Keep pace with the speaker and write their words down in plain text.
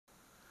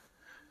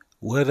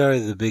What are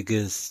the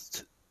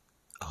biggest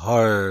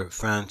horror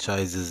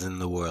franchises in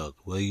the world?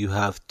 Well, you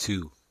have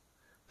two.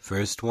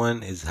 First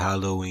one is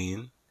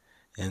Halloween,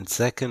 and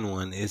second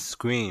one is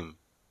Scream.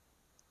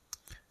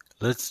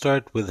 Let's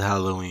start with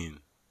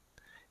Halloween.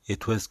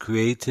 It was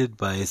created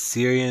by a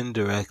Syrian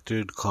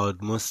director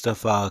called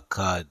Mustafa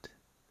Akkad,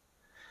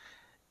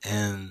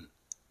 and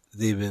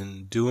they've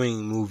been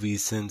doing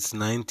movies since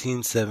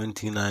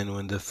 1979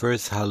 when the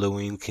first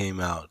Halloween came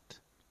out.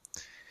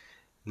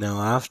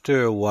 Now,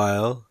 after a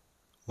while,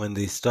 when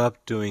they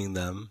stopped doing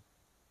them,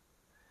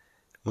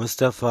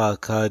 Mustafa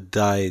Akkad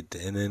died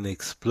in an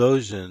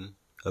explosion,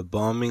 a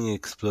bombing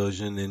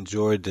explosion in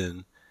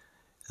Jordan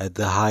at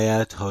the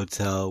Hyatt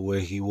Hotel where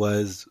he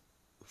was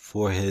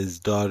for his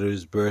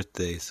daughter's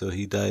birthday, so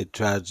he died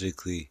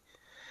tragically.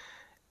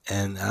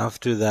 And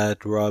after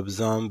that, Rob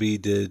Zombie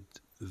did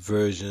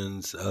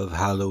versions of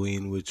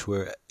Halloween which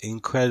were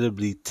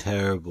incredibly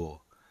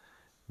terrible.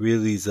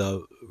 Really,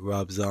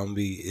 Rob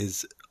Zombie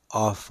is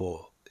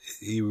awful.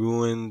 He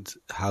ruined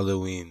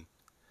Halloween.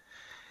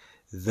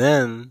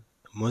 Then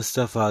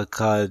Mustafa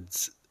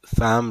Akkad's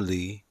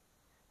family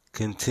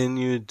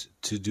continued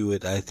to do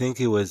it. I think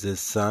it was his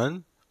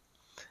son.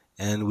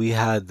 And we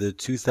had the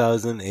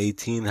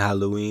 2018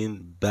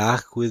 Halloween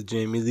back with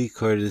Jamie Lee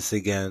Curtis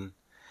again.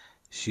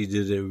 She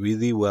did it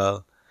really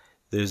well.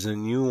 There's a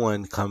new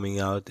one coming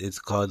out. It's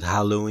called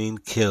Halloween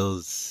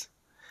Kills.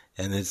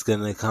 And it's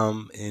going to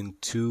come in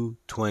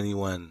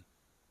 2021.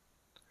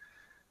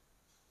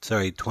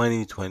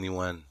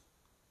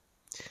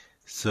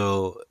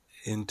 So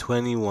in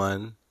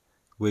 21,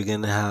 we're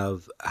going to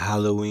have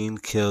Halloween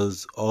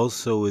Kills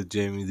also with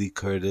Jamie Lee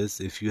Curtis.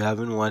 If you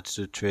haven't watched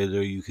the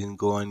trailer, you can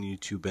go on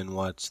YouTube and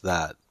watch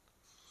that.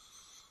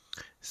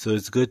 So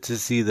it's good to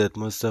see that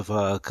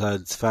Mustafa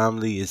Akkad's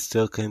family is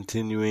still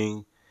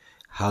continuing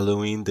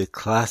Halloween the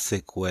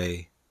classic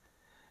way.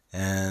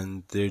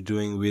 And they're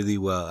doing really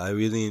well. I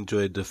really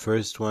enjoyed the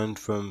first one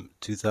from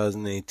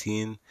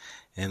 2018.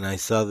 And I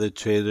saw the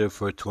trailer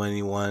for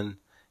 21.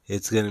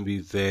 It's going to be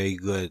very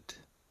good.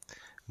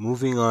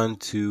 Moving on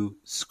to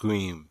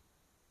Scream.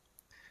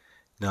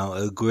 Now,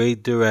 a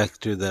great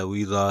director that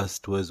we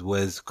lost was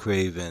Wes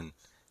Craven.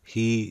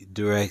 He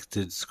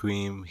directed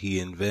Scream, he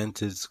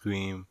invented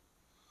Scream,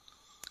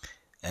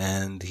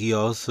 and he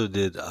also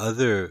did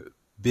other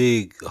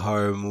big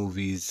horror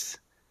movies.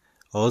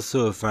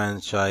 Also a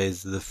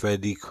franchise, the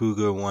Freddy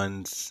Krueger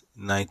ones,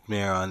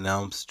 Nightmare on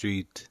Elm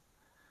Street.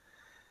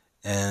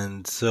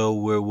 And so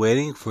we're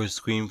waiting for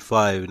Scream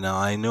 5. Now,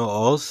 I know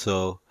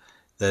also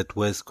that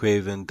Wes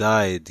Craven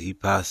died. He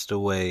passed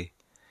away.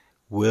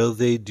 Will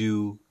they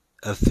do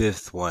a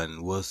fifth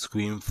one? Will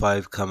Scream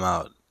 5 come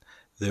out?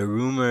 There are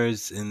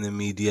rumors in the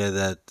media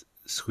that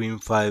Scream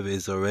 5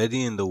 is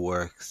already in the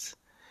works,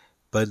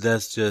 but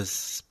that's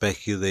just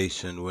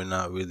speculation. We're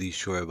not really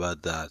sure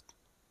about that.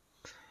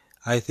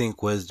 I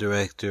think Wes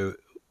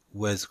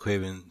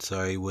Craven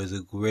was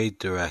a great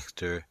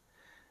director,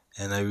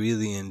 and I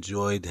really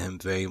enjoyed him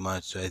very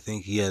much. I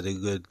think he had a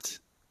good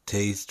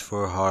taste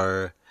for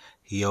horror.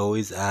 He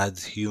always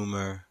adds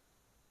humor,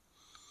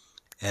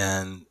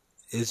 and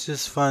it's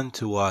just fun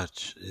to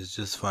watch. It's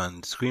just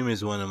fun. Scream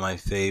is one of my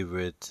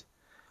favorite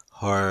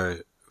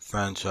horror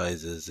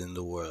franchises in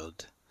the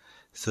world.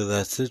 So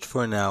that's it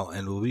for now,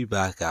 and we'll be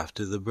back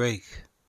after the break.